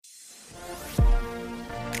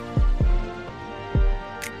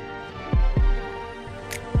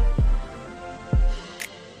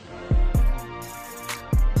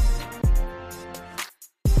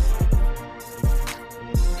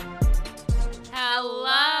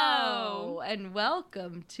and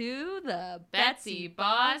welcome to the Betsy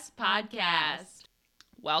Boss Podcast.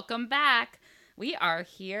 Welcome back. We are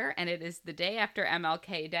here, and it is the day after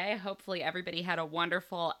MLK Day. Hopefully everybody had a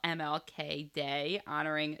wonderful MLK Day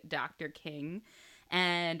honoring Dr. King.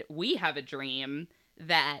 And we have a dream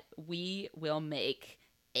that we will make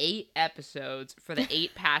 8 episodes for the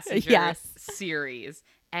 8 Passengers series.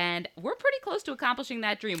 And we're pretty close to accomplishing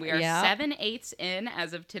that dream. We are 7/8 in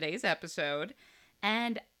as of today's episode.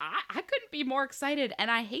 And I couldn't be more excited.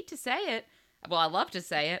 And I hate to say it. Well, I love to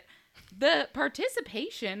say it. The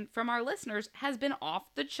participation from our listeners has been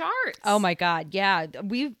off the charts. Oh my God. Yeah.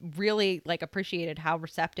 We've really appreciated how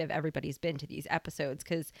receptive everybody's been to these episodes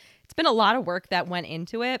because it's been a lot of work that went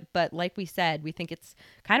into it. But like we said, we think it's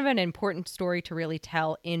kind of an important story to really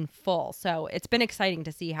tell in full. So it's been exciting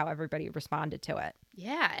to see how everybody responded to it.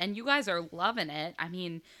 Yeah, and you guys are loving it. I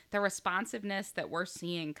mean, the responsiveness that we're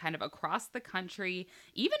seeing kind of across the country,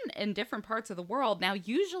 even in different parts of the world. Now,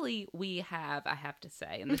 usually we have, I have to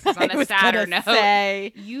say, and this is on a sadder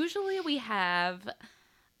note, usually we have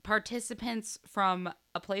participants from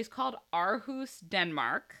a place called Aarhus,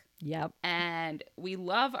 Denmark. Yep. And we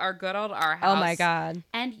love our good old Aarhus. Oh my God.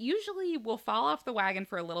 And usually we'll fall off the wagon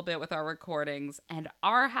for a little bit with our recordings, and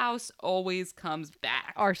Aarhus always comes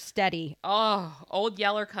back. Our steady. Oh, old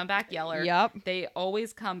Yeller, come back Yeller. Yep. They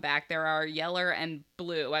always come back. There are Yeller and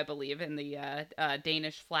blue, I believe, in the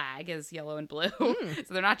Danish flag is yellow and blue. So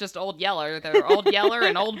they're not just old Yeller. They're old Yeller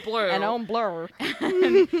and old blue. And old blur.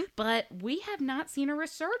 But we have not seen a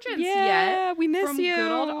resurgence yet. Yeah, we miss from you.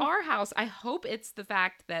 Good old Aarhus. I hope it's the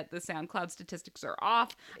fact that the SoundCloud statistics are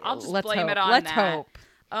off. I'll just blame it on Let's that.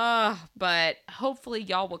 hope. But hopefully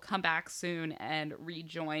y'all will come back soon and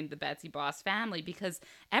rejoin the Betsy Boss family, because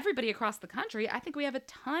everybody across the country, I think we have a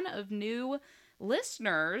ton of new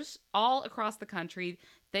listeners all across the country.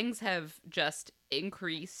 Things have just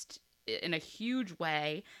increased in a huge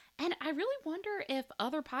way. And I really wonder if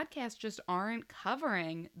other podcasts just aren't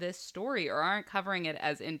covering this story or aren't covering it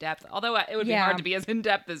as in-depth. Although it would be hard to be as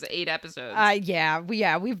in-depth as 8 episodes.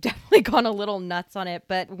 We've definitely gone a little nuts on it.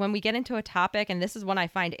 But when we get into a topic, and this is one I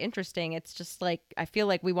find interesting, it's just like, I feel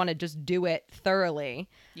like we want to just do it thoroughly.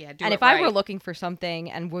 Yeah, and if I were looking for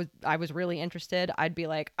something and I was really interested, I'd be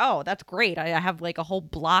like, oh, that's great. I have like a whole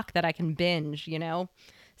block that I can binge, you know?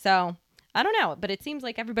 So I don't know, but it seems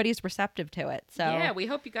like everybody's receptive to it. So yeah, we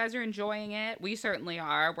hope you guys are enjoying it. We certainly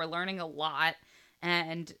are. We're learning a lot.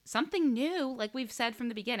 And something new, like we've said from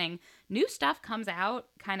the beginning, new stuff comes out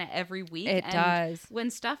kind of every week. It does. When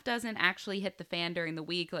stuff doesn't actually hit the fan during the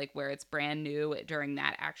week, like where it's brand new during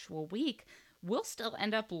that actual week, we'll still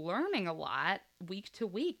end up learning a lot week to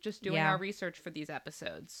week just doing our research for these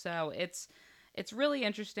episodes. So it's really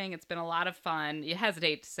interesting. It's been a lot of fun. You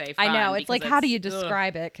hesitate to say fun. I know. It's like, how do you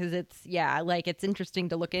describe it? Because it's, it's interesting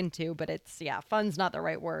to look into, but it's, fun's not the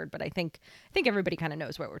right word. But I think everybody kind of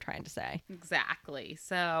knows what we're trying to say. Exactly.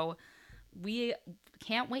 So we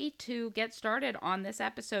can't wait to get started on this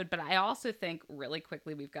episode. But I also think really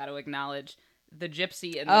quickly we've got to acknowledge the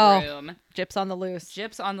gypsy in the room. Gyps on the loose.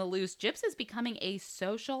 Gyps on the loose. Gyps is becoming a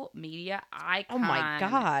social media icon. Oh my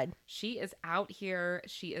God. She is out here.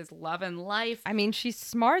 She is loving life. I mean, she's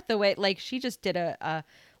smart the way, she just did a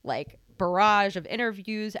barrage of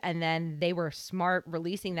interviews, and then they were smart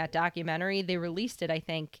releasing that documentary. They released it, I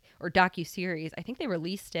think, or docuseries. I think they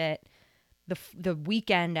released it the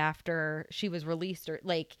weekend after she was released, or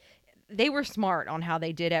they were smart on how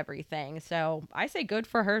they did everything. So I say good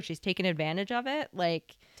for her. She's taken advantage of it.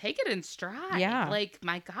 Take it in stride. Yeah.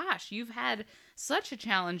 My gosh, you've had such a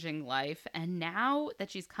challenging life. And now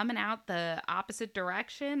that she's coming out the opposite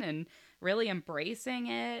direction and really embracing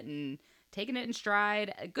it and taking it in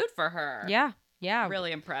stride, good for her. Yeah. Yeah.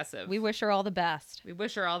 Really impressive. We wish her all the best.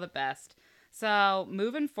 So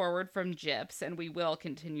moving forward from Gyps, and we will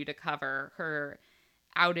continue to cover her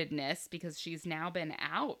outedness because she's now been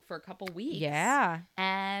out for a couple weeks. Yeah.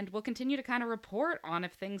 And we'll continue to kind of report on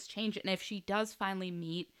if things change and if she does finally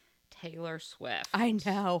meet Taylor Swift. I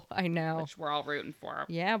know. Which we're all rooting for.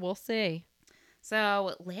 Yeah, we'll see.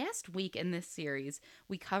 So last week in this series,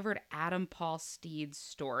 we covered Adam Paul Steed's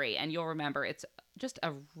story. And you'll remember it's just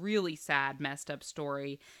a really sad, messed up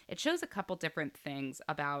story. It shows a couple different things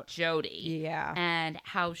about Jodi. Yeah. And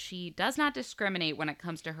how she does not discriminate when it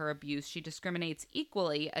comes to her abuse. She discriminates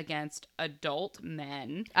equally against adult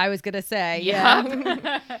men. I was going to say, yeah.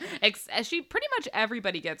 She pretty much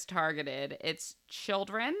everybody gets targeted. It's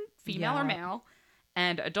children, female or male,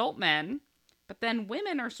 and adult men. But then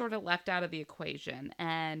women are sort of left out of the equation,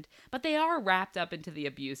 but they are wrapped up into the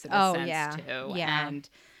abuse in a sense too. Yeah. And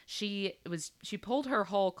she pulled her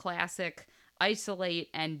whole classic isolate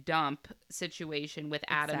and dump situation with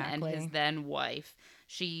Adam and his then wife.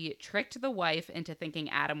 She tricked the wife into thinking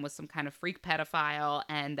Adam was some kind of freak pedophile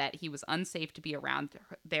and that he was unsafe to be around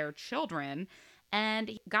their children,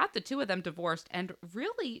 and got the two of them divorced. And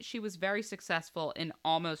really, she was very successful in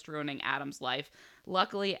almost ruining Adam's life.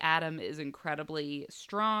 Luckily, Adam is incredibly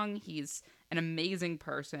strong. He's an amazing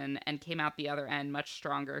person and came out the other end much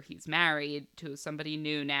stronger. He's married to somebody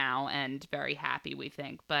new now and very happy, we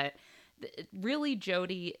think. But really,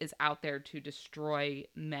 Jodi is out there to destroy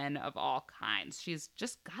men of all kinds. She's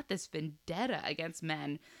just got this vendetta against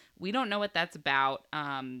men. We don't know what that's about.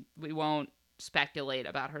 We won't speculate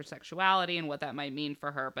about her sexuality and what that might mean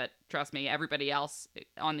for her, but trust me, everybody else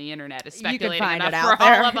on the internet is speculating enough for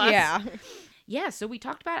all of us. Yeah, so we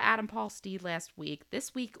talked about Adam Paul Steed last week.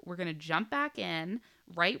 This week, we're going to jump back in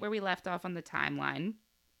right where we left off on the timeline.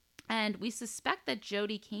 And we suspect that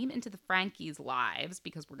Jodi came into the Frankes' lives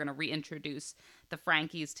because we're going to reintroduce the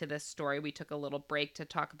Frankes to this story. We took a little break to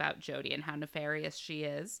talk about Jodi and how nefarious she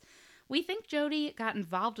is. We think Jodi got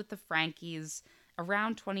involved with the Frankes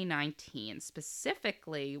around 2019,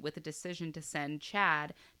 specifically with a decision to send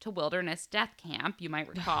Chad to Wilderness Death Camp. You might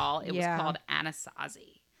recall it was called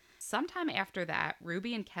Anasazi. Sometime after that,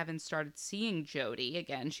 Ruby and Kevin started seeing Jodi.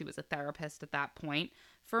 Again, she was a therapist at that point,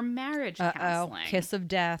 for marriage counseling. Kiss of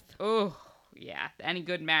death. Oh, yeah. Any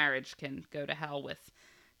good marriage can go to hell with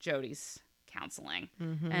Jodi's counseling.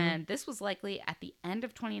 Mm-hmm. And this was likely at the end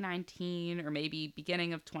of 2019 or maybe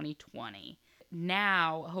beginning of 2020.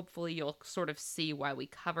 Now, hopefully, you'll sort of see why we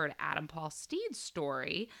covered Adam Paul Steed's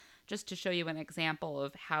story, just to show you an example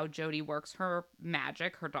of how Jodi works her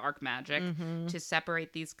magic, her dark magic, to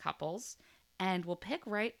separate these couples. And we'll pick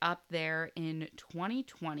right up there in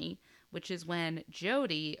 2020, which is when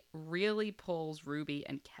Jodi really pulls Ruby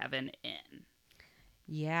and Kevin in.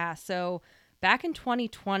 Yeah, so back in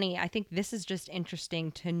 2020, I think this is just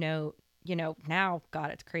interesting to note. You know, now,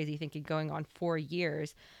 God, it's crazy thinking going on 4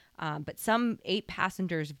 years. But some 8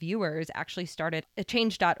 Passengers viewers actually started a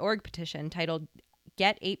Change.org petition titled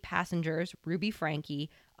Get 8 Passengers, Ruby Franke,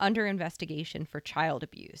 Under Investigation for Child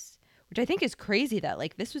Abuse, which I think is crazy that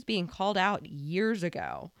like this was being called out years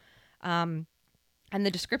ago. And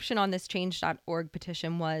the description on this Change.org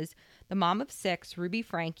petition was, the mom of 6, Ruby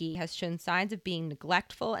Franke, has shown signs of being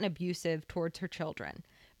neglectful and abusive towards her children.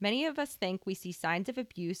 Many of us think we see signs of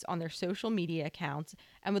abuse on their social media accounts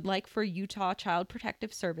and would like for Utah Child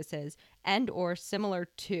Protective Services and or similar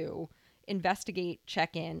to investigate,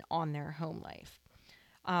 check in on their home life.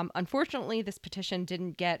 Unfortunately, this petition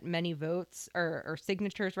didn't get many votes or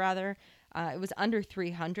signatures, rather. It was under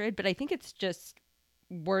 300, but I think it's just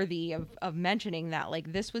worthy of mentioning that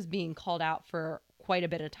like this was being called out for quite a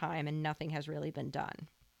bit of time and nothing has really been done.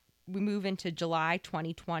 We move into July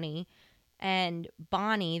 2020. And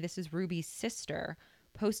Bonnie, this is Ruby's sister,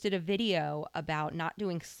 posted a video about not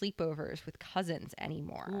doing sleepovers with cousins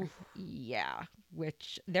anymore. Oof. Yeah,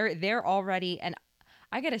 which they're already, and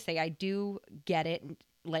I gotta say, I do get it.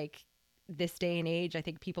 Like this day and age, I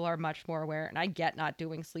think people are much more aware, and I get not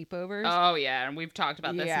doing sleepovers. Oh yeah, and we've talked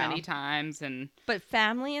about this many times. But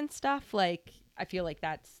family and stuff, like I feel like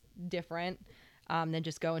that's different than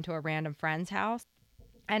just going to a random friend's house,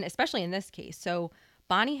 and especially in this case. So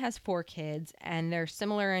Bonnie has 4 kids, and they're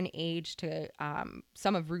similar in age to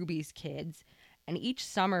some of Ruby's kids. And each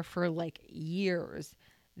summer for like years,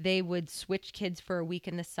 they would switch kids for a week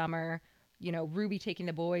in the summer. You know, Ruby taking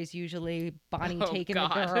the boys usually, Bonnie taking the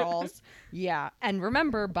girls. Yeah. And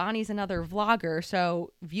remember, Bonnie's another vlogger.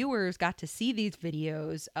 So viewers got to see these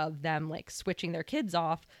videos of them like switching their kids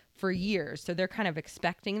off for years. So they're kind of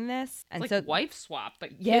expecting this. And it's so like wife swap, but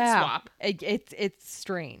kid swap. It's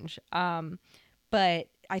strange. But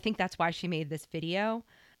I think that's why she made this video.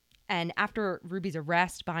 And after Ruby's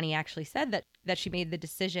arrest, Bonnie actually said that she made the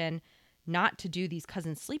decision not to do these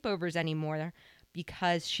cousin sleepovers anymore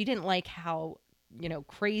because she didn't like how, you know,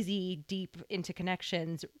 crazy deep into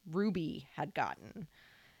ConneXions Ruby had gotten.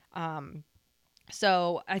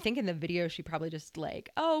 So I think in the video, she probably just like,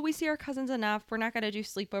 oh, we see our cousins enough. We're not going to do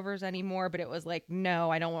sleepovers anymore. But it was like,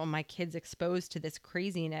 no, I don't want my kids exposed to this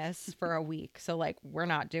craziness for a week. So like, we're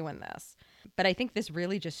not doing this. But I think this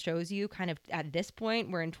really just shows you kind of at this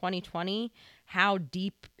point, we're in 2020, how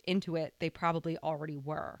deep into it they probably already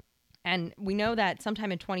were. And we know that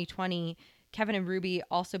sometime in 2020, Kevin and Ruby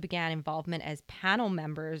also began involvement as panel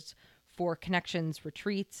members for ConneXions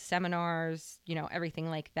retreats, seminars, you know, everything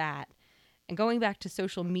like that. And going back to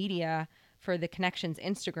social media for the ConneXions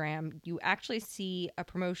Instagram, you actually see a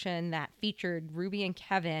promotion that featured Ruby and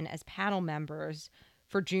Kevin as panel members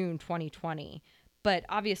for June 2020. But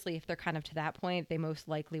obviously, if they're kind of to that point, they most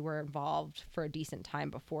likely were involved for a decent time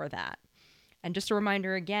before that. And just a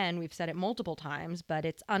reminder again, we've said it multiple times, but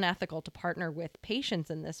it's unethical to partner with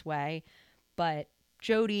patients in this way. But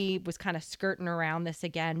Jodi was kind of skirting around this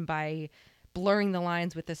again by blurring the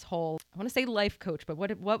lines with this whole, I want to say life coach, but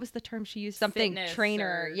what was the term she used? Something Fitness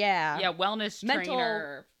trainer. or- Yeah. Yeah, wellness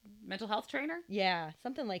trainer. Mental health trainer? Yeah,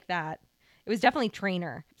 something like that. It was definitely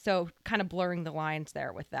trainer. So kind of blurring the lines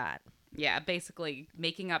there with that. Yeah, basically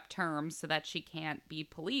making up terms so that she can't be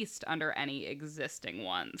policed under any existing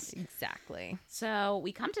ones. Exactly. So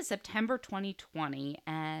we come to September 2020,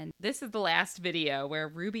 and this is the last video where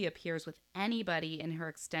Ruby appears with anybody in her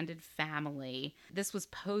extended family. This was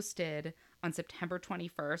posted on September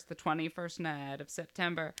 21st, the 21st night of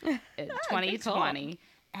September 2020.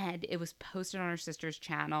 And it was posted on her sister's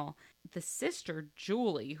channel. The sister,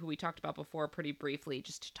 Julie, who we talked about before pretty briefly,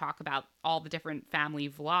 just to talk about all the different family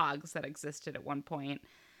vlogs that existed at one point.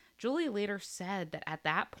 Julie later said that at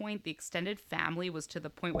that point, the extended family was to the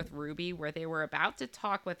point with Ruby where they were about to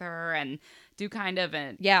talk with her and do kind of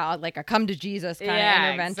an... Yeah, like a come to Jesus kind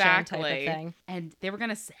of intervention type of thing. And they were going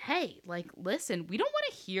to say, hey, like, listen, we don't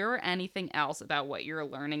want to hear anything else about what you're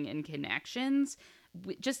learning in ConneXions.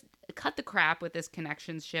 Just cut the crap with this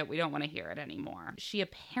ConneXions shit. We don't want to hear it anymore. She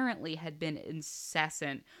apparently had been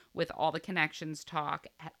incessant with all the ConneXions talk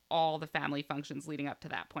at all the family functions leading up to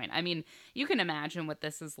that point. I mean, you can imagine what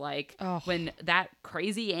this is like when that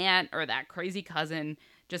crazy aunt or that crazy cousin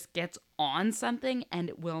just gets on something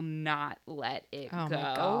and will not let it go. Oh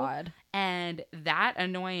my God. And that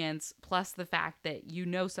annoyance, plus the fact that you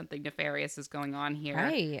know something nefarious is going on here.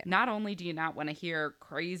 Right. Not only do you not want to hear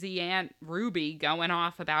crazy Aunt Ruby going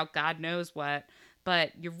off about God knows what,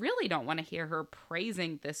 but you really don't want to hear her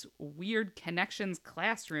praising this weird ConneXions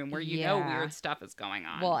classroom where you know weird stuff is going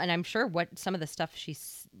on. Well, and I'm sure what some of the stuff she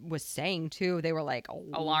was saying too, they were like,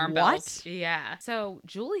 alarm what? bells. Yeah. So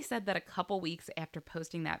Julie said that a couple weeks after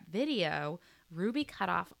posting that video, Ruby cut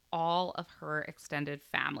off all of her extended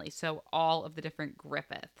family, so all of the different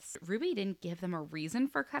Griffiths. Ruby didn't give them a reason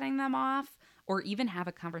for cutting them off or even have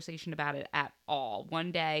a conversation about it at all.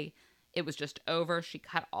 One day, it was just over. She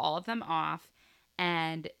cut all of them off.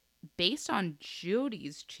 And based on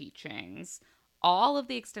Jodi's teachings, all of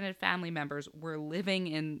the extended family members were living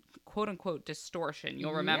in quote-unquote distortion.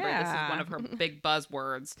 You'll remember this is one of her big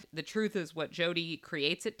buzzwords. The truth is what Jodi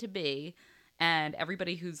creates it to be. And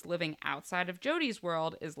everybody who's living outside of Jodi's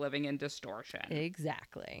world is living in distortion.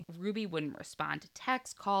 Exactly. Ruby wouldn't respond to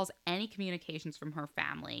texts, calls, any communications from her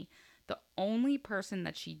family. The only person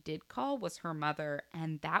that she did call was her mother,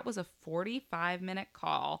 and that was a 45-minute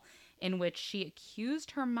call in which she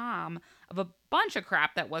accused her mom of a bunch of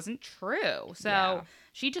crap that wasn't true. So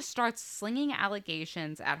she just starts slinging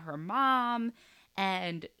allegations at her mom,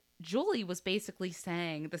 and Julie was basically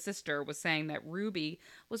saying, the sister was saying that Ruby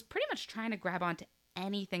was pretty much trying to grab onto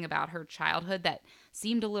anything about her childhood that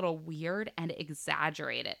seemed a little weird and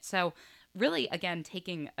exaggerate it. So really, again,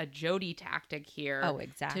 taking a Jodi tactic here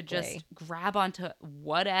to just grab onto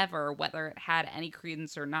whatever, whether it had any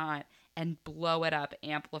credence or not, and blow it up,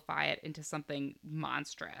 amplify it into something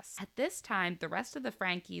monstrous. At this time, the rest of the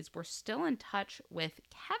Frankies were still in touch with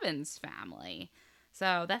Kevin's family.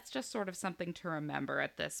 So that's just sort of something to remember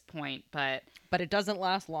at this point, but it doesn't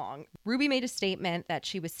last long. Ruby made a statement that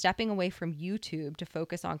she was stepping away from YouTube to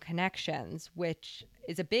focus on ConneXions, which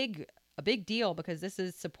is a big deal because this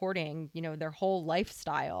is supporting, their whole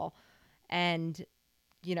lifestyle. And,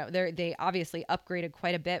 they obviously upgraded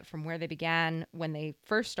quite a bit from where they began when they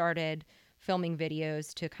first started filming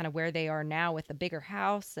videos to kind of where they are now with the bigger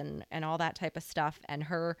house and all that type of stuff. And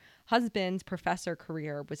her husband's professor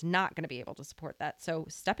career was not going to be able to support that. So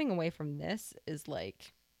stepping away from this is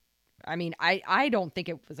like, I mean, I don't think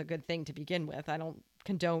it was a good thing to begin with. I don't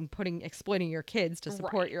condone exploiting your kids to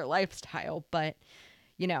support your lifestyle, but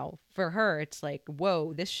for her, it's like,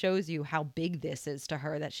 whoa, this shows you how big this is to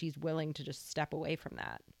her that she's willing to just step away from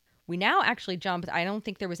that. We now actually jumped. I don't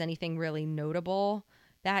think there was anything really notable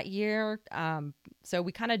that year. So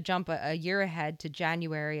we kind of jump a year ahead to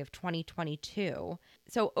January of 2022.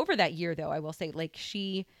 So over that year, though, I will say, like,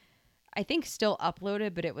 she, I think, still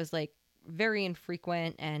uploaded, but it was like very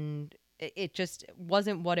infrequent, and it just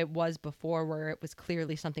wasn't what it was before, where it was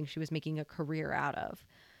clearly something she was making a career out of.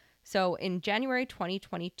 So in January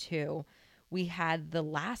 2022, we had the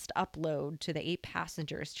last upload to the 8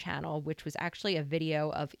 Passengers channel, which was actually a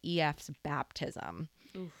video of EF's baptism.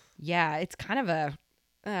 Oof. Yeah, it's kind of a,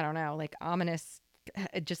 I don't know, like ominous,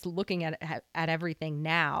 just looking at everything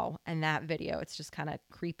now and that video, it's just kind of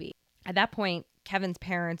creepy. At that point, Kevin's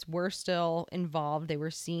parents were still involved. They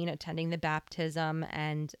were seen attending the baptism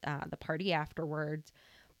and the party afterwards.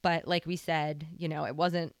 But like we said, it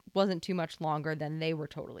wasn't too much longer than they were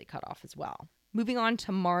totally cut off as well. Moving on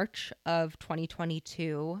to March of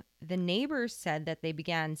 2022, the neighbors said that they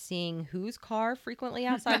began seeing whose car frequently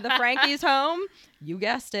outside the Franke's home? You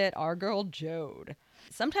guessed it, our girl Jodi.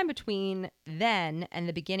 Sometime between then and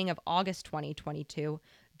the beginning of August 2022,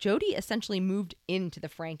 Jodi essentially moved into the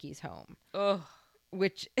Franke's home. Ugh.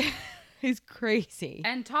 Which is crazy.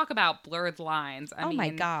 And talk about blurred lines. I mean, my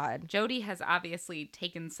God. Jodi has obviously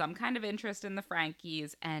taken some kind of interest in the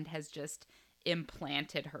Franke's and has just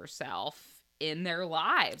implanted herself in their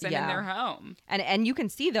lives and in their home. And you can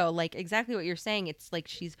see, though, like exactly what you're saying. It's like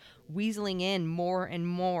she's weaseling in more and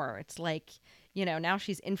more. It's like, now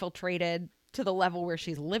she's infiltrated to the level where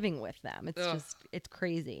she's living with them. It's it's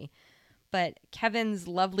crazy. But Kevin's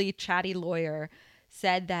lovely, chatty lawyer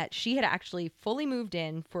said that she had actually fully moved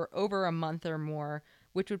in for over a month or more,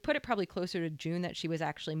 which would put it probably closer to June that she was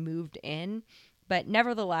actually moved in. But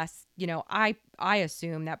nevertheless, I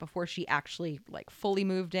assume that before she actually like fully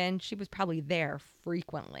moved in, she was probably there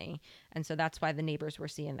frequently. And so that's why the neighbors were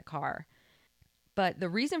seeing the car. But the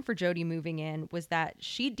reason for Jodi moving in was that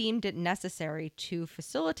she deemed it necessary to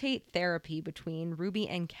facilitate therapy between Ruby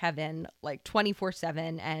and Kevin like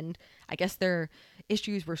 24/7. And I guess their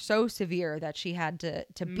issues were so severe that she had to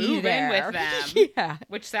be move there. in with them. Yeah.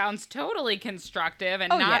 Which sounds totally constructive and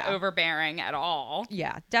not overbearing at all.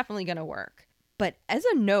 Yeah, definitely going to work. But as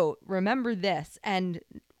a note, remember this, and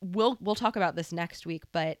we'll talk about this next week,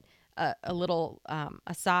 but a little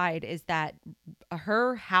aside is that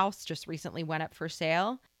her house just recently went up for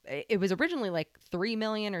sale. It was originally like $3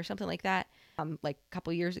 million or something like that, like a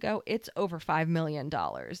couple years ago. It's over $5 million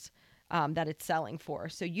that it's selling for.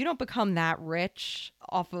 So you don't become that rich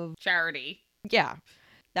off of charity. Yeah.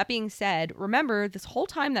 That being said, remember this whole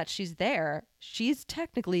time that she's there, she's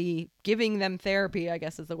technically giving them therapy, I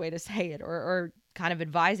guess is the way to say it, or kind of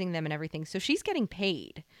advising them and everything. So she's getting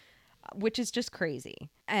paid, which is just crazy.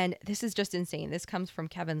 And this is just insane. This comes from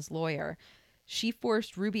Kevin's lawyer. She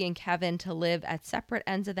forced Ruby and Kevin to live at separate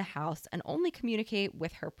ends of the house and only communicate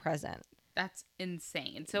with her present. That's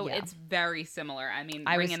insane. So it's very similar. I mean,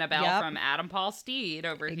 ringing a bell from Adam Paul Steed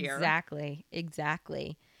over here.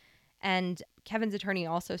 Exactly. And Kevin's attorney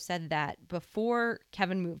also said that before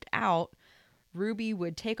Kevin moved out, Ruby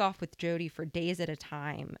would take off with Jodi for days at a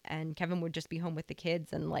time, and Kevin would just be home with the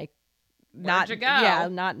kids and like Where'd you go? Yeah,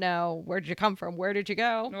 not know where'd you come from? Where did you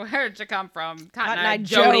go? Where'd you come from? Cotton-Eye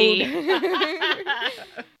Jodi.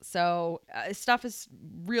 So stuff is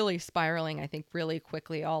really spiraling, I think, really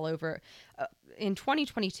quickly all over. In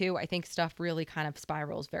 2022, I think stuff really kind of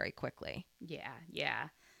spirals very quickly. Yeah.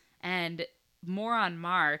 And more on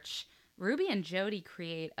March, Ruby and Jodi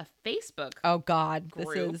create a Facebook This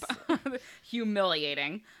group, is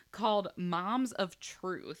humiliating, called Moms of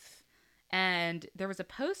Truth. And there was a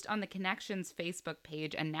post on the ConneXions Facebook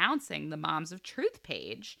page announcing the Moms of Truth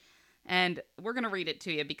page. And we're going to read it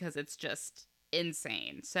to you because it's just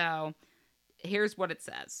insane. So here's what it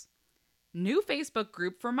says. New Facebook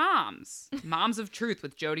group for moms. Moms of Truth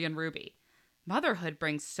with Jodi and Ruby. Motherhood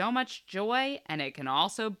brings so much joy, and it can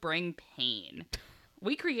also bring pain.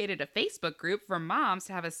 We created a Facebook group for moms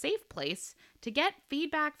to have a safe place to get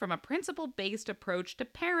feedback from a principle-based approach to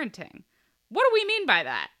parenting. What do we mean by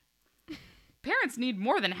that? Parents need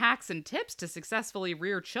more than hacks and tips to successfully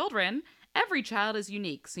rear children. Every child is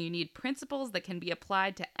unique, so you need principles that can be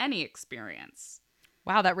applied to any experience.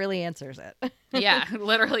 Wow, that really answers it. Yeah,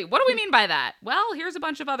 literally. What do we mean by that? Well, here's a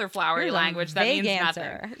bunch of other flowery language that means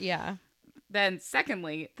nothing. Yeah. Then,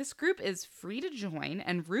 secondly, this group is free to join,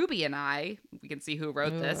 and Ruby and I, we can see who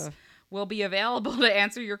wrote this, will be available to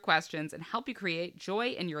answer your questions and help you create joy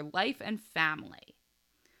in your life and family.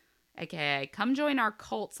 AKA, come join our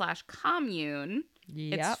cult/commune.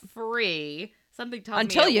 Yep. It's free. Something tells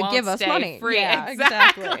Until me it you won't give us stay money. Free. Yeah,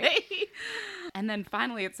 exactly. And then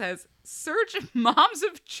finally it says, search Moms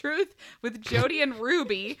of Truth with Jodi and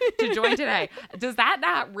Ruby to join today. Does that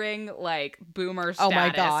not ring like boomer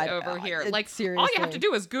status over here? Like, seriously. all you have to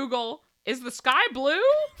do is Google, is the sky blue?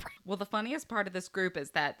 Well, the funniest part of this group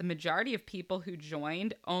is that the majority of people who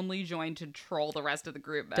joined only joined to troll the rest of the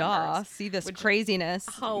group members. Duh, see this craziness.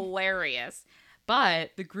 Hilarious.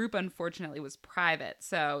 But the group, unfortunately, was private,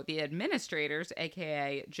 so the administrators,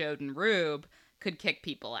 a.k.a. Jodi and Rube, could kick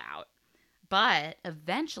people out. But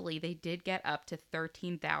eventually, they did get up to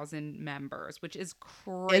 13,000 members, which is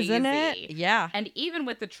crazy. Isn't it? Yeah. And even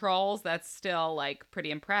with the trolls, that's still, like,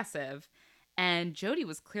 pretty impressive. And Jodi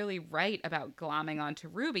was clearly right about glomming onto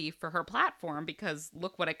Ruby for her platform because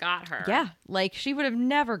look what it got her. Yeah, like she would have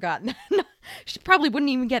never gotten that. She probably wouldn't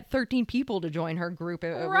even get 13 people to join her group.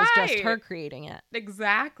 It was just her creating it.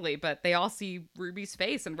 Exactly. But they all see Ruby's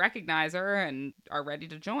face and recognize her and are ready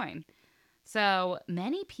to join. So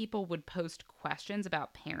many people would post questions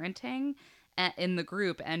about parenting in the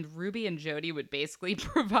group, and Ruby and Jodi would basically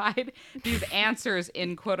provide these answers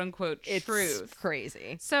in quote unquote truth. It's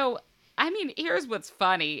crazy. So, I mean, here's what's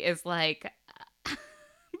funny is like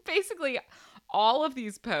basically all of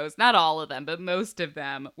these posts, not all of them, but most of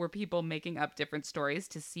them were people making up different stories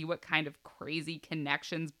to see what kind of crazy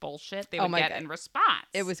ConneXions bullshit they would get in response.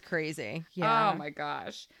 It was crazy. Yeah. Oh my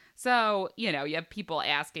gosh. So, you know, you have people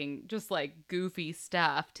asking just like goofy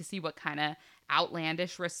stuff to see what kind of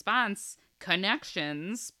outlandish response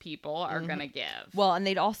ConneXions people are going to give. Well, and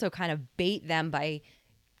they'd also kind of bait them by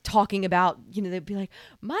talking about, you know, they'd be like,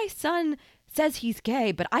 my son says he's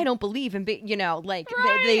gay, but I don't believe him. You know, like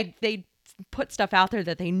they put stuff out there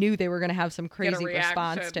that they knew they were going to have some crazy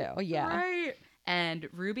response to. Yeah. Right. And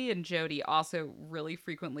Ruby and Jodi also really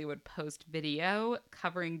frequently would post video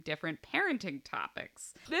covering different parenting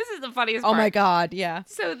topics. This is the funniest part. Oh my God, yeah.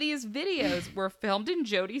 So these videos were filmed in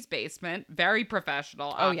Jodi's basement. Very professional,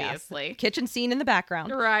 obviously. Yes. Kitchen scene in the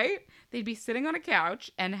background. Right. They'd be sitting on a couch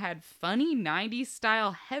and had funny 90s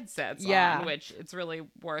style headsets on, which it's really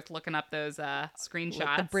worth looking up those screenshots.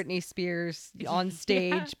 Like the Britney Spears on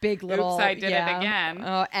stage, big little... Oops, I did it again.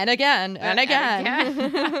 And again, and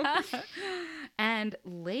again. And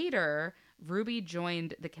later, Ruby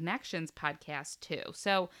joined the ConneXions podcast too.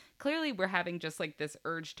 So clearly we're having just like this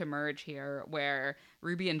urge to merge here where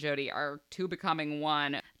Ruby and Jodi are two becoming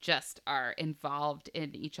one, just are involved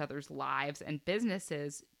in each other's lives and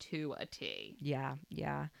businesses to a T. Yeah,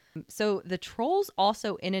 yeah. So the trolls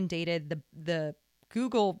also inundated the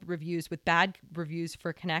Google reviews with bad reviews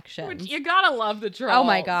for ConneXions. Which you gotta love the trolls. Oh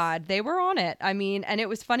my God. They were on it. I mean, and it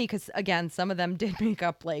was funny because, again, some of them did make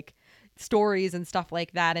up like stories and stuff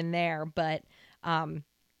like that in there, but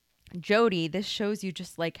Jodi, this shows you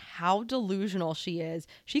just like how delusional she is.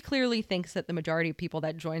 She clearly thinks that the majority of people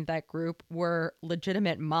that joined that group were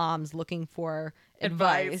legitimate moms looking for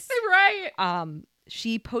advice. Right.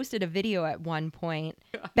 She posted a video at one point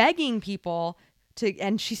begging people to,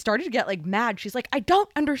 and she started to get like mad. She's like, I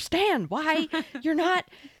don't understand why you're not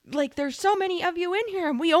like, there's so many of you in here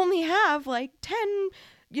and we only have like 10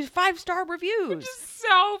 5-star reviews. Which is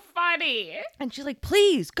so funny. And she's like,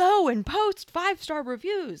 please go and post 5-star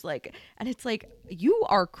reviews. Like, and it's like, you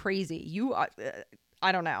are crazy. You are,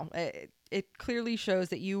 I don't know. It clearly shows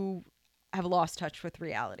that you have lost touch with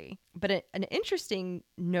reality. But an interesting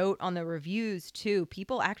note on the reviews too,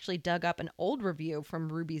 people actually dug up an old review from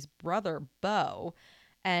Ruby's brother, Beau,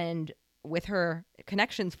 and with her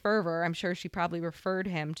ConneXions fervor, I'm sure she probably referred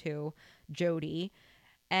him to Jodi.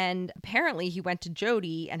 And apparently he went to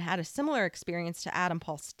Jodi and had a similar experience to Adam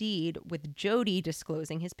Paul Steed, with Jodi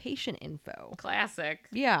disclosing his patient info. Classic.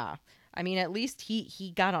 Yeah. I mean, at least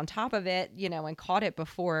he got on top of it, you know, and caught it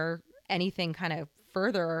before anything kind of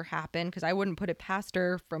further happened, because I wouldn't put it past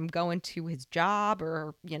her from going to his job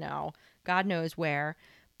or, you know, God knows where.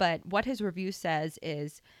 But what his review says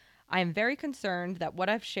is, I am very concerned that what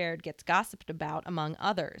I've shared gets gossiped about among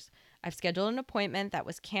others. I've scheduled an appointment that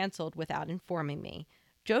was canceled without informing me.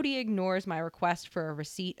 Jodi ignores my request for a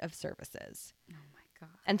receipt of services. Oh my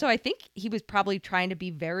God. And so I think he was probably trying to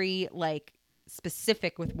be very like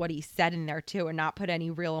specific with what he said in there too, and not put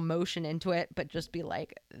any real emotion into it, but just be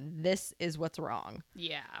like, this is what's wrong.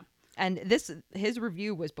 Yeah. And his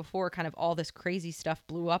review was before kind of all this crazy stuff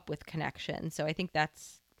blew up with ConneXions. So I think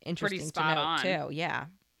that's interesting to note too. Yeah.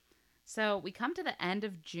 So we come to the end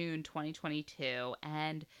of June 2022,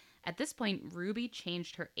 and at this point, Ruby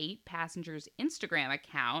changed her 8 Passengers Instagram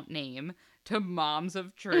account name to Moms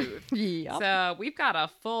of Truth. Yep. So we've got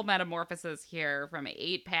a full metamorphosis here from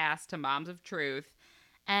 8 Pass to Moms of Truth.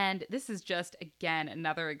 And this is just, again,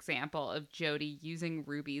 another example of Jodi using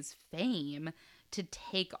Ruby's fame to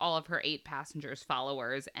take all of her 8 Passengers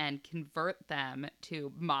followers and convert them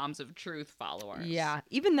to Moms of Truth followers. Yeah.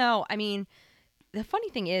 Even though, I mean, the funny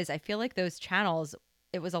thing is, I feel like those channels,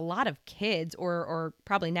 it was a lot of kids or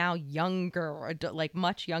probably now younger, like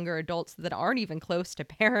much younger adults that aren't even close to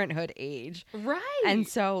parenthood age. Right. And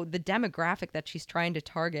so the demographic that she's trying to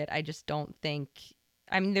target, I just don't think,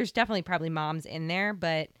 I mean, there's definitely probably moms in there,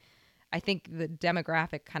 but I think the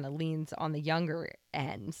demographic kind of leans on the younger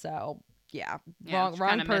end. So yeah,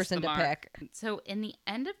 wrong person to pick. So in the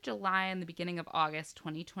end of July and the beginning of August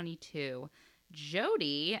 2022,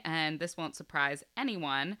 Jodi, and this won't surprise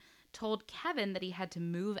anyone, told Kevin that he had to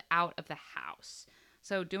move out of the house.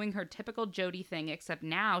 So doing her typical Jodi thing, except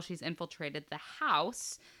now she's infiltrated the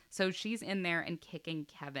house. So she's in there and kicking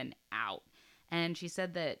Kevin out. And she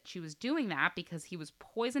said that she was doing that because he was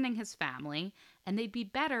poisoning his family and they'd be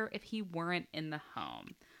better if he weren't in the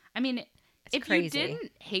home. I mean, if crazy. you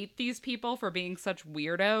didn't hate these people for being such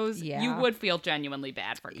weirdos, you would feel genuinely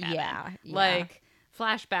bad for Kevin. Yeah. Like,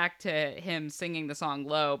 flashback to him singing the song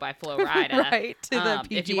Low by Flo Rida. Right, to the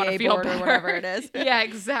if you want to PGA feel board better. or whatever it is. Yeah,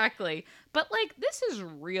 exactly. But, like, this is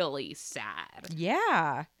really sad.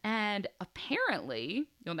 Yeah. And apparently,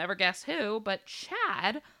 you'll never guess who, but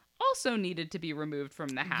Chad also needed to be removed from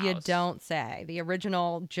the house. You don't say. The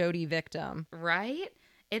original Jodi victim. Right?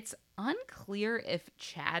 It's unclear if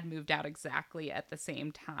Chad moved out exactly at the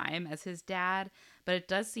same time as his dad, but it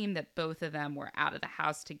does seem that both of them were out of the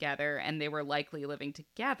house together and they were likely living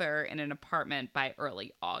together in an apartment by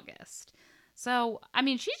early August. So, I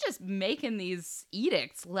mean, she's just making these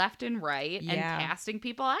edicts left and right and casting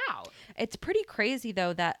people out. It's pretty crazy,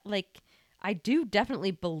 though, that, like, I do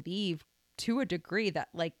definitely believe to a degree that,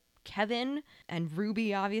 like, Kevin and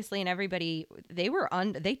Ruby, obviously, and everybody,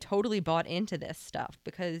 they totally bought into this stuff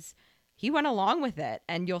because he went along with it.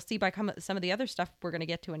 And you'll see by some of the other stuff we're going to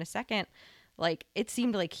get to in a second, like, it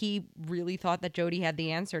seemed like he really thought that Jodi had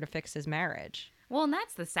the answer to fix his marriage. Well, and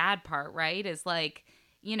that's the sad part, right? Is like,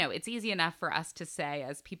 you know, it's easy enough for us to say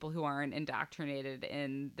as people who aren't indoctrinated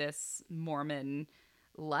in this Mormon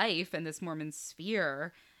life and this Mormon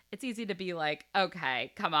sphere, it's easy to be like,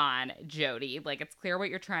 okay, come on, Jodi. Like, it's clear what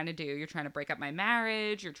you're trying to do. You're trying to break up my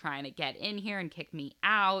marriage. You're trying to get in here and kick me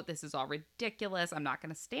out. This is all ridiculous. I'm not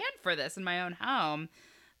going to stand for this in my own home.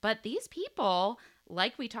 But these people,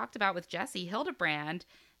 like we talked about with Jesse Hildebrandt,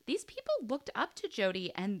 these people looked up to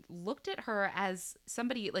Jodi and looked at her as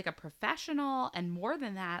somebody like a professional and more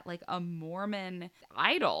than that, like a Mormon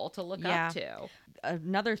idol to look up to.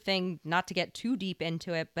 Another thing, not to get too deep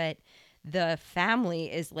into it, but the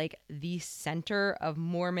family is like the center of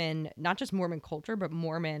Mormon, not just Mormon culture, but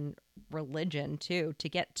Mormon religion too. To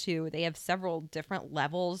get to, they have several different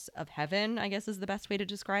levels of heaven, I guess is the best way to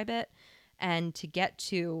describe it. And to get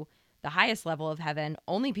to the highest level of heaven,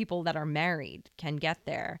 only people that are married can get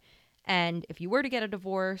there. And if you were to get a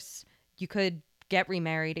divorce, you could get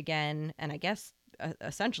remarried again and I guess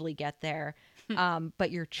essentially get there.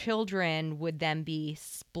 But your children would then be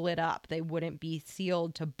split up. They wouldn't be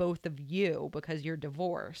sealed to both of you because you're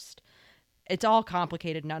divorced. It's all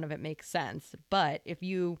complicated. None of it makes sense. But if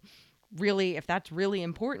that's really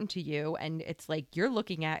important to you and it's like you're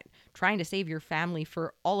looking at trying to save your family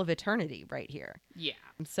for all of eternity right here. Yeah.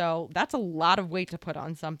 So that's a lot of weight to put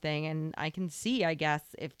on something. And I can see, I guess,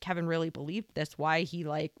 if Kevin really believed this, why he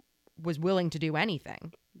like was willing to do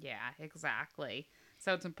anything. Yeah, exactly.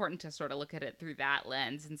 So it's important to sort of look at it through that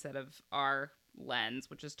lens instead of our lens,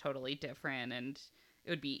 which is totally different. And it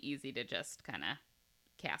would be easy to just kind of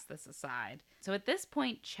cast this aside. So at this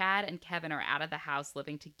point, Chad and Kevin are out of the house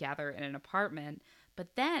living together in an apartment.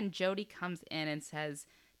 But then Jodi comes in and says,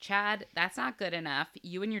 Chad, that's not good enough.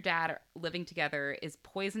 You and your dad are living together is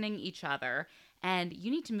poisoning each other, and you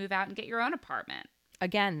need to move out and get your own apartment.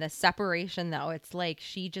 Again, the separation, though, it's like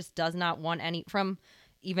she just does not want any, from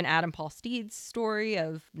even Adam Paul Steed's story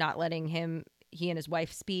of not letting he and his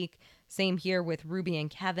wife speak. Same here with Ruby and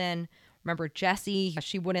Kevin. Remember Jesse,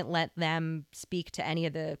 she wouldn't let them speak to any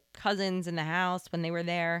of the cousins in the house when they were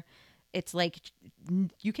there. It's like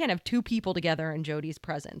you can't have two people together in Jodi's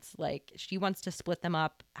presence. Like she wants to split them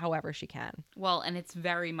up however she can. Well, and it's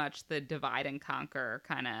very much the divide and conquer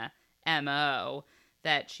kind of MO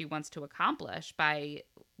that she wants to accomplish by,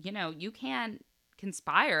 you can't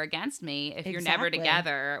conspire against me if you're never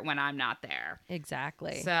together when I'm not there.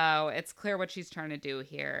 Exactly. So it's clear what she's trying to do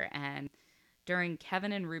here. And during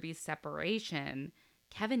Kevin and Ruby's separation,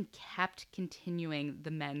 Kevin kept continuing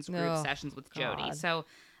the men's group sessions with Jodi. God. So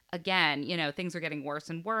again, things are getting worse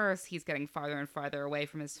and worse. He's getting farther and farther away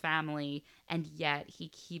from his family, and yet he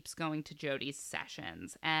keeps going to Jodi's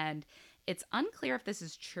sessions. And it's unclear if this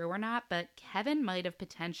is true or not, but Kevin might have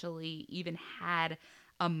potentially even had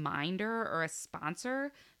a minder or a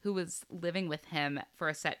sponsor who was living with him for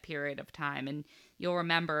a set period of time. And you'll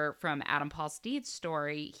remember from Adam Paul Steed's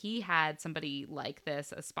story, he had somebody like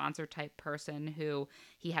this, a sponsor type person who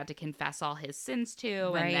he had to confess all his sins to.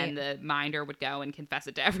 Right. And then the minder would go and confess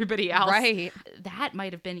it to everybody else. Right. That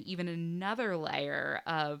might have been even another layer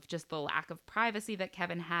of just the lack of privacy that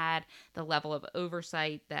Kevin had, the level of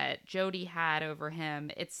oversight that Jodi had over him.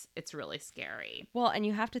 It's really scary. Well, and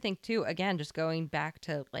you have to think too, again, just going back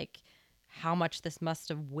to like how much this must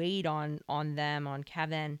have weighed on them, on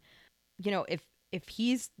Kevin. If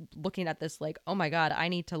he's looking at this like, oh my God, I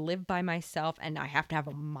need to live by myself and I have to have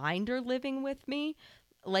a minder living with me.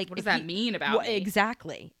 Like, what does that mean about me?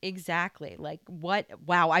 Exactly. Like, what?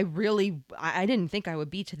 Wow, I didn't think I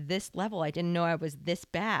would be to this level. I didn't know I was this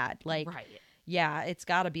bad. Like, Right. yeah, it's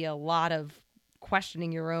got to be a lot of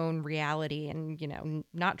questioning your own reality and,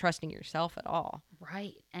 not trusting yourself at all.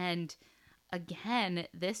 Right. And again,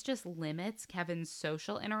 this just limits Kevin's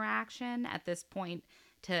social interaction at this point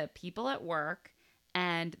to people at work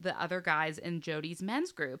and the other guys in Jodi's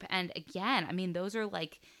men's group. And again, I mean, those are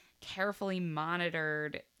like carefully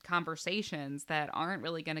monitored conversations that aren't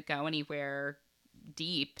really going to go anywhere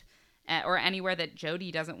deep or anywhere that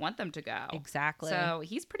Jodi doesn't want them to go. Exactly. So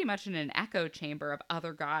he's pretty much in an echo chamber of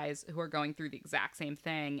other guys who are going through the exact same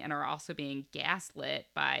thing and are also being gaslit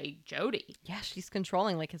by Jodi. Yeah, she's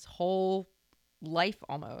controlling like his whole life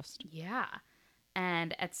almost. Yeah.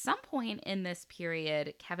 And at some point in this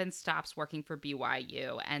period, Kevin stops working for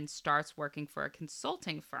BYU and starts working for a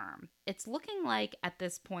consulting firm. It's looking like at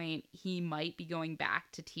this point he might be going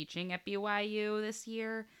back to teaching at BYU this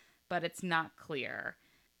year, but it's not clear.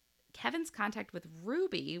 Kevin's contact with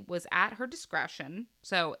Ruby was at her discretion,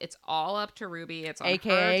 so it's all up to Ruby. It's on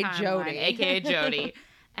AKA her timeline, Jodi. AKA Jodi.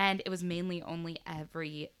 And it was mainly only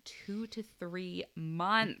every 2 to 3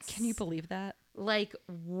 months. Can you believe that? Like,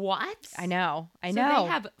 what? I know. So they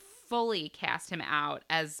have fully cast him out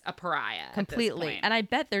as a pariah. Completely. At this point. And I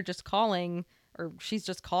bet they're just calling, or she's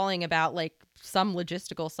just calling about like some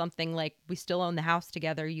logistical something like, we still own the house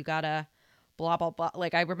together. You gotta blah, blah, blah.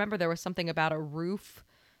 Like, I remember there was something about a roof.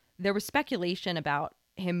 There was speculation about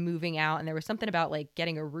him moving out, and there was something about like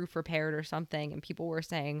getting a roof repaired or something. And people were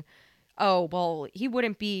saying, oh, well, he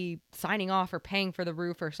wouldn't be signing off or paying for the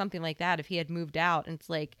roof or something like that if he had moved out. And it's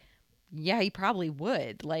like, yeah, he probably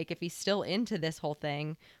would. Like, if he's still into this whole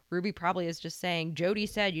thing, Ruby probably is just saying, Jodi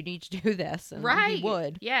said you need to do this. And right. he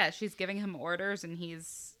would. Yeah, she's giving him orders and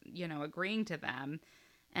he's, agreeing to them.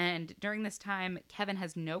 And during this time, Kevin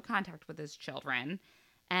has no contact with his children.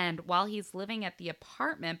 And while he's living at the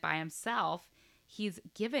apartment by himself, he's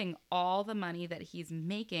giving all the money that he's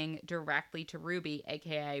making directly to Ruby,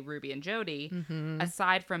 aka Ruby and Jodi,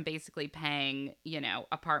 aside from basically paying,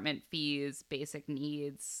 apartment fees, basic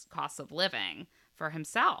needs, costs of living for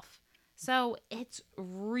himself. So it's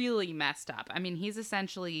really messed up. I mean, he's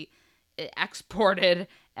essentially exported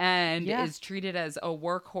and is treated as a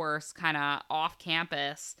workhorse kind of off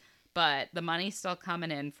campus, but the money's still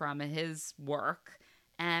coming in from his work.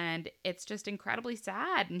 And it's just incredibly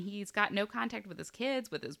sad. And he's got no contact with his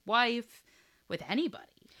kids, with his wife, with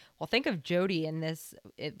anybody. Well, think of Jodi in this,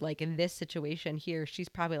 in this situation here. She's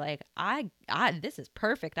probably like, I this is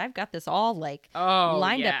perfect. I've got this all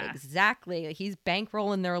lined up exactly. He's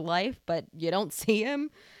bankrolling their life, but you don't see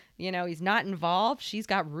him. He's not involved. She's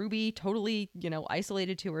got Ruby totally,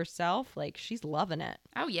 isolated to herself. Like, she's loving it.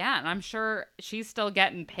 Oh, yeah. And I'm sure she's still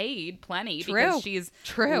getting paid plenty because she's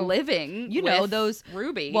living with those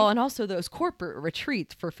Ruby. Well, and also those corporate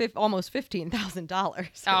retreats for almost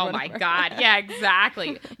 $15,000. Oh, my God. Yeah,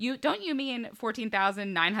 exactly. Don't you mean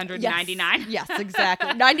 $14,999? Yes,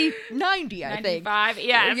 exactly. 90, I think. 95?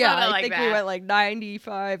 Yeah, I think we went like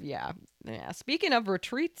 95. Yeah. Yeah. Speaking of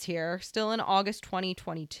retreats here, still in August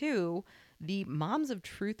 2022, the Moms of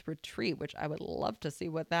Truth retreat, which I would love to see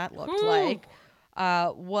what that looked like,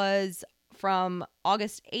 was from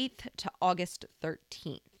August 8th to August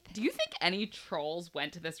 13th. Do you think any trolls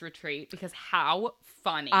went to this retreat? Because how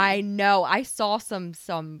funny. I know. I saw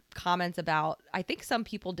some comments about, I think some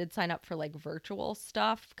people did sign up for like virtual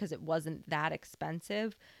stuff because it wasn't that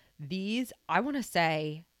expensive. These, I want to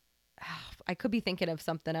say, I could be thinking of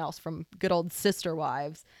something else from good old Sister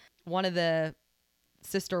Wives. One of the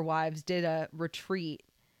Sister Wives did a retreat,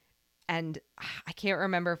 and I can't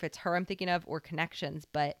remember if it's her I'm thinking of or ConneXions,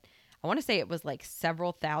 but I want to say it was like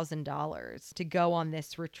several $1,000s to go on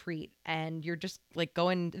this retreat. And you're just like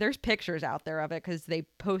going, there's pictures out there of it because they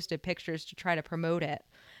posted pictures to try to promote it.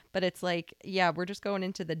 But it's like, yeah, we're just going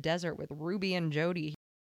into the desert with Ruby and Jodi.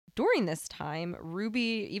 During this time,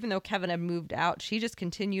 Ruby, even though Kevin had moved out, she just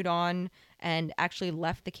continued on and actually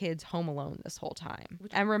left the kids home alone this whole time.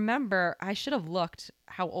 And remember, I should have looked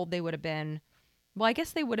how old they would have been. Well, I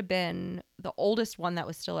guess they would have been, the oldest one that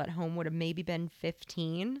was still at home would have maybe been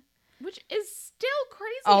 15. Which is still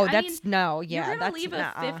crazy. Oh, you're going to leave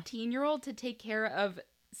a 15-year-old to take care of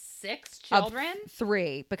 6 children?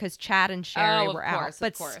 3, because Chad and Sherry were out.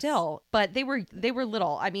 But course. Still, but they were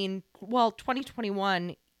little. I mean,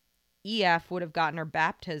 2021... EF would have gotten her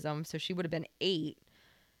baptism, so she would have been 8.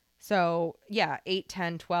 So, yeah, 8,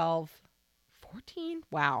 10, 12, 14?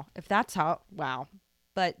 Wow. If that's how, wow.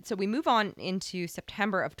 But so we move on into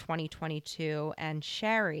September of 2022, and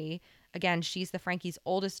Sherry, again, she's the Frankie's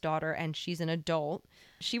oldest daughter and she's an adult.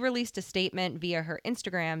 She released a statement via her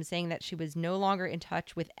Instagram saying that she was no longer in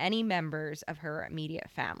touch with any members of her immediate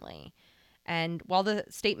family. And while the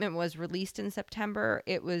statement was released in September,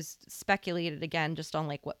 it was speculated again, just on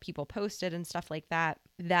like what people posted and stuff like that,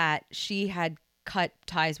 that she had cut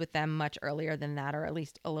ties with them much earlier than that, or at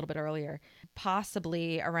least a little bit earlier,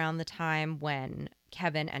 possibly around the time when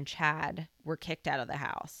Kevin and Chad were kicked out of the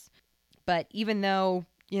house. But even though,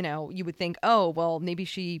 you know, you would think, oh, well, maybe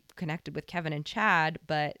she connected with Kevin and Chad,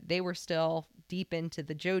 but they were still deep into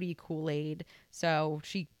the Jodi Kool-Aid. So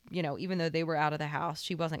she, you know, even though they were out of the house,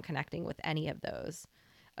 she wasn't connecting with any of those.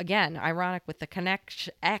 Again, ironic with the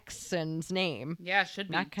ConneXions name. Yeah, should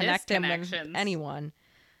be not connecting with disconnections. anyone.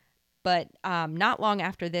 But not long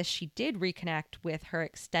after this, she did reconnect with her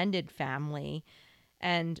extended family.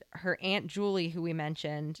 And her Aunt Julie, who we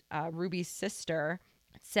mentioned, Ruby's sister,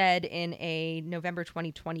 said in a November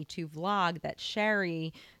 2022 vlog that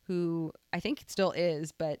Sherry, who I think it still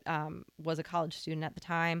is, but was a college student at the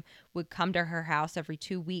time, would come to her house every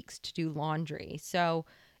 2 weeks to do laundry. So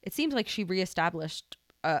it seems like she reestablished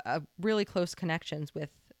a really close connections with,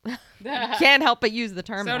 can't help but use the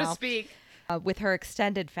term so now, to speak. with her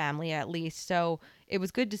extended family at least. So it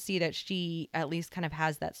was good to see that she at least kind of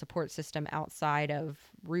has that support system outside of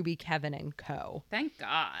Ruby, Kevin, and co. Thank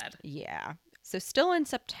God. Yeah. So still in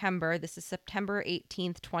September, this is September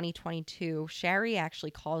 18th, 2022, Sherry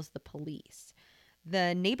actually calls the police.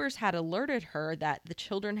 The neighbors had alerted her that the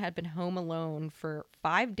children had been home alone for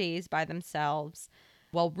 5 days by themselves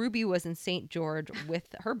while Ruby was in St. George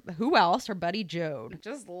with her, who else? Her buddy Jodi.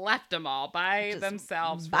 Just left them all by Just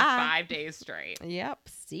themselves for bye. 5 days straight. Yep.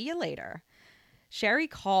 See you later. Sherry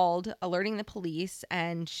called, alerting the police,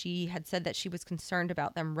 and she had said that she was concerned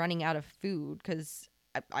about them running out of food because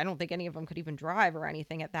I don't think any of them could even drive or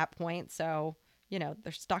anything at that point. So, you know,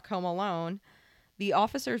 they're stuck home alone. The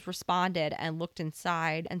officers responded and looked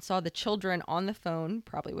inside and saw the children on the phone,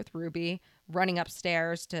 probably with Ruby, running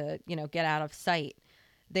upstairs to, you know, get out of sight.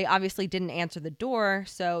 They obviously didn't answer the door,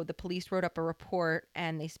 so the police wrote up a report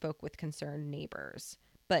and they spoke with concerned neighbors.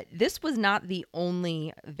 But this was not the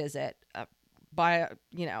only visit by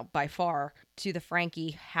far to the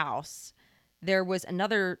Franke house. There was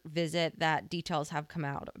another visit that details have come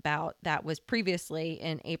out about that was previously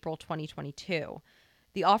in April 2022.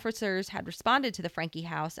 The officers had responded to the Franke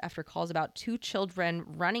house after calls about 2 children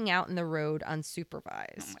running out in the road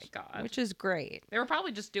unsupervised. Oh my God. Which is great. They were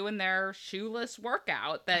probably just doing their shoeless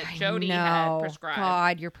workout that I Jodi know. had prescribed.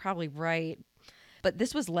 God, you're probably right. But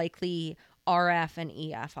this was likely RF and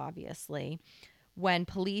EF, obviously. When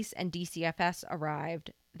police and DCFS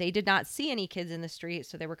arrived, they did not see any kids in the street,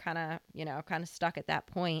 so they were kind of stuck at that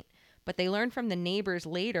point. But they learned from the neighbors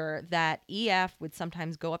later that EF would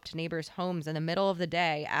sometimes go up to neighbors' homes in the middle of the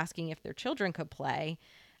day asking if their children could play.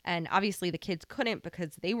 And obviously the kids couldn't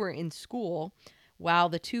because they were in school, while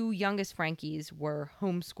the 2 youngest Frankies were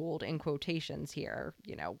homeschooled, in quotations here,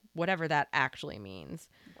 you know, whatever that actually means.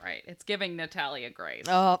 Right. It's giving Natalia grace.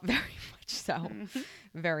 Oh, very much so.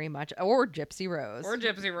 Very much. Or Gypsy Rose. Or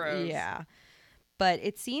Gypsy Rose. Yeah. But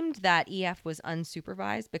it seemed that EF was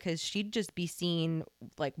unsupervised because she'd just be seen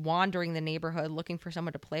like wandering the neighborhood looking for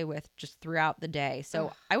someone to play with just throughout the day. So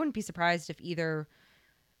Ugh. I wouldn't be surprised if either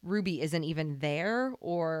Ruby isn't even there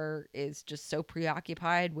or is just so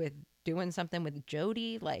preoccupied with doing something with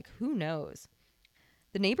Jodi. Like, who knows?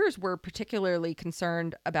 The neighbors were particularly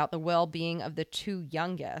concerned about the well-being of the 2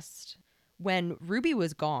 youngest. When Ruby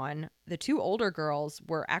was gone, the 2 older girls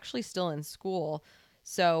were actually still in school.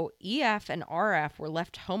 So EF and RF were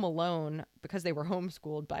left home alone because they were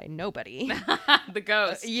homeschooled by nobody. The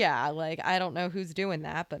ghost. Yeah, like, I don't know who's doing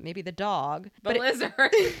that, but maybe the dog. The lizard.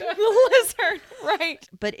 The lizard, right.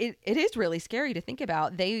 But it is really scary to think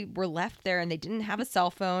about. They were left there and they didn't have a cell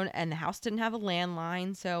phone and the house didn't have a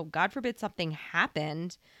landline. So God forbid something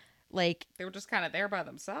happened. Like, They were just kind of there by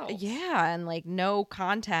themselves. yeah, and like no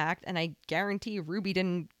contact. And I guarantee Ruby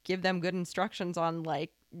didn't give them good instructions on like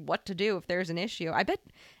what to do if there's an issue. I bet,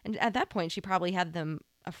 and at that point she probably had them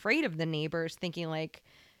afraid of the neighbors, thinking like,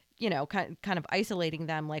 you know, kind of isolating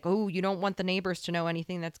them, like, oh, you don't want the neighbors to know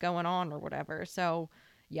anything that's going on or whatever. So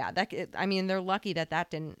yeah, I mean, they're lucky that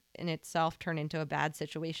didn't in itself turn into a bad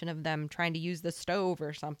situation of them trying to use the stove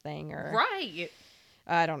or something, or Right.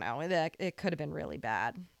 I don't know, it could have been really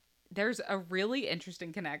bad. There's a really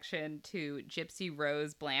interesting connection to Gypsy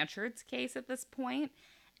Rose Blanchard's case at this point.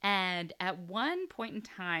 And at one point in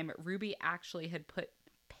time, Ruby actually had put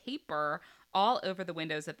paper all over the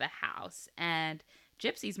windows of the house. And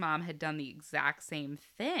Gypsy's mom had done the exact same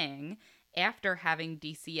thing. after having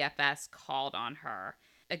DCFS called on her.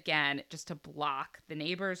 Again, just to block the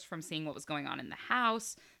neighbors from seeing what was going on in the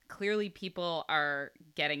house. Clearly, people are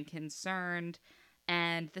getting concerned.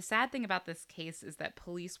 And the sad thing about this case is that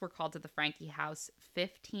police were called to the Franke house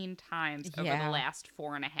 15 times over the last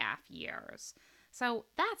 4.5 years. So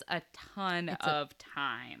that's a ton of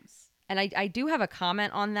times. And I do have a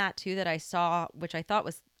comment on that, too, that I saw, which I thought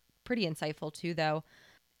was pretty insightful, too, though.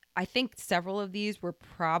 I think several of these were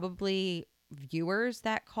probably viewers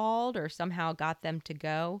that called or somehow got them to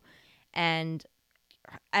go. And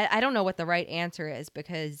I don't know what the right answer is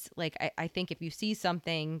because, like, I think if you see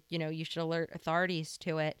something, you know, you should alert authorities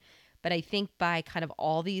to it. But I think by kind of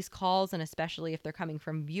all these calls, and especially if they're coming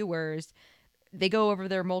from viewers, they go over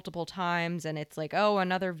there multiple times and it's like, oh,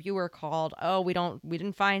 another viewer called. Oh, we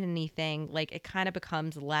didn't find anything. Like, it kind of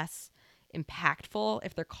becomes less impactful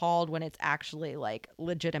if they're called when it's actually like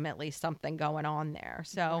legitimately something going on there.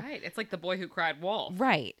 So right, it's like the boy who cried wolf.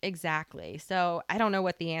 Right, exactly. So I don't know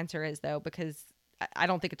what the answer is though, because I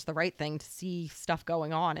don't think it's the right thing to see stuff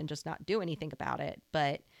going on and just not do anything about it.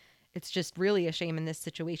 But it's just really a shame in this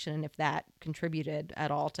situation if that contributed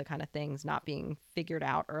at all to kind of things not being figured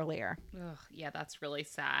out earlier. Ugh, yeah, that's really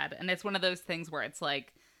sad. And it's one of those things where it's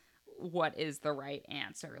like, what is the right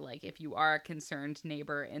answer? Like, if you are a concerned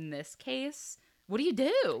neighbor in this case, what do you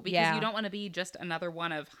do? Because you don't want to be just another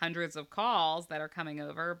one of hundreds of calls that are coming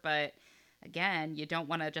over. But again, you don't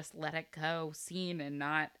want to just let it go seen and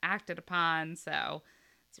not acted upon. So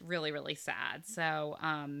it's really, really sad. So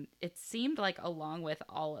it seemed like along with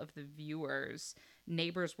all of the viewers,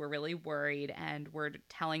 neighbors were really worried and were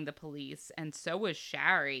telling the police. And so was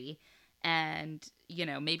Shari. And, you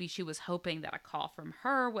know, maybe she was hoping that a call from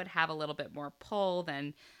her would have a little bit more pull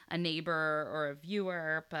than a neighbor or a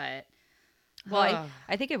viewer. But, well,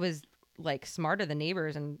 I think it was like smart of the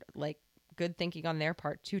neighbors and like good thinking on their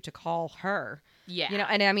part too to call her. Yeah. You know,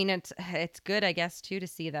 and I mean it's good, I guess, too, to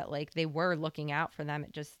see that like they were looking out for them.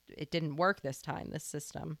 It didn't work this time, this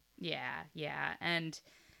system. Yeah. And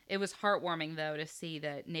it was heartwarming, though, to see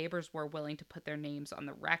that neighbors were willing to put their names on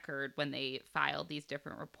the record when they filed these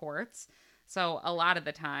different reports. So a lot of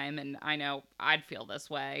the time, and I know I'd feel this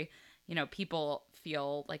way, you know, people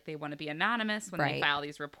feel like they want to be anonymous when they file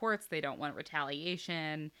these reports. They don't want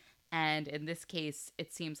retaliation. And in this case,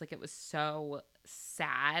 it seems like it was so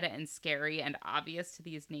sad and scary and obvious to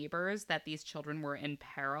these neighbors that these children were in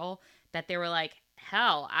peril that they were like,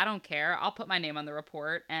 hell, I don't care. I'll put my name on the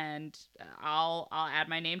report and I'll add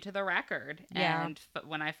my name to the record. Yeah. And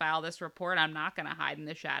when I file this report, I'm not going to hide in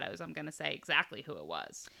the shadows. I'm going to say exactly who it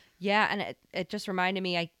was. Yeah, and it just reminded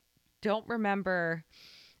me, I don't remember,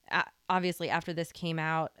 obviously after this came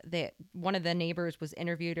out, one of the neighbors was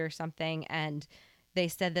interviewed or something, and they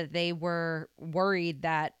said that they were worried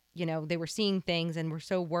that, you know, they were seeing things and were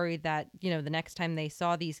so worried that, you know, the next time they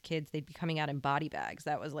saw these kids, they'd be coming out in body bags.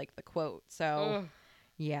 That was like the quote. So,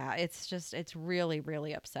 yeah, it's really,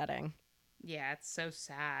 really upsetting. Yeah, it's so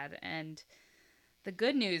sad. And the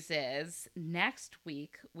good news is next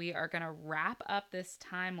week, we are going to wrap up this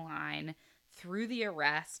timeline through the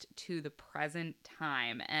arrest to the present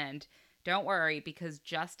time. And don't worry, because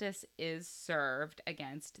justice is served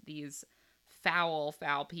against these foul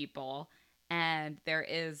people. And there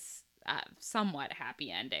is a somewhat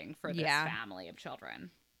happy ending for this family of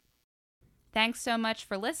children. Thanks so much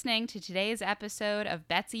for listening to today's episode of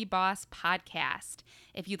Betsy Boss Podcast.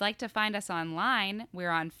 If you'd like to find us online,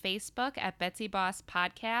 we're on Facebook at Betsy Boss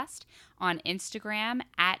Podcast, on Instagram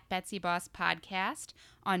at Betsy Boss Podcast,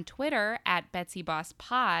 on Twitter at Betsy Boss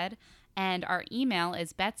Pod, and our email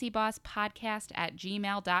is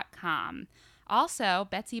betsybosspodcast@gmail.com. Also,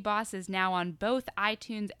 Betsy Boss is now on both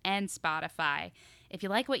iTunes and Spotify. If you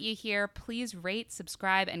like what you hear, please rate,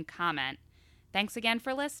 subscribe, and comment. Thanks again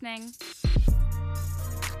for listening.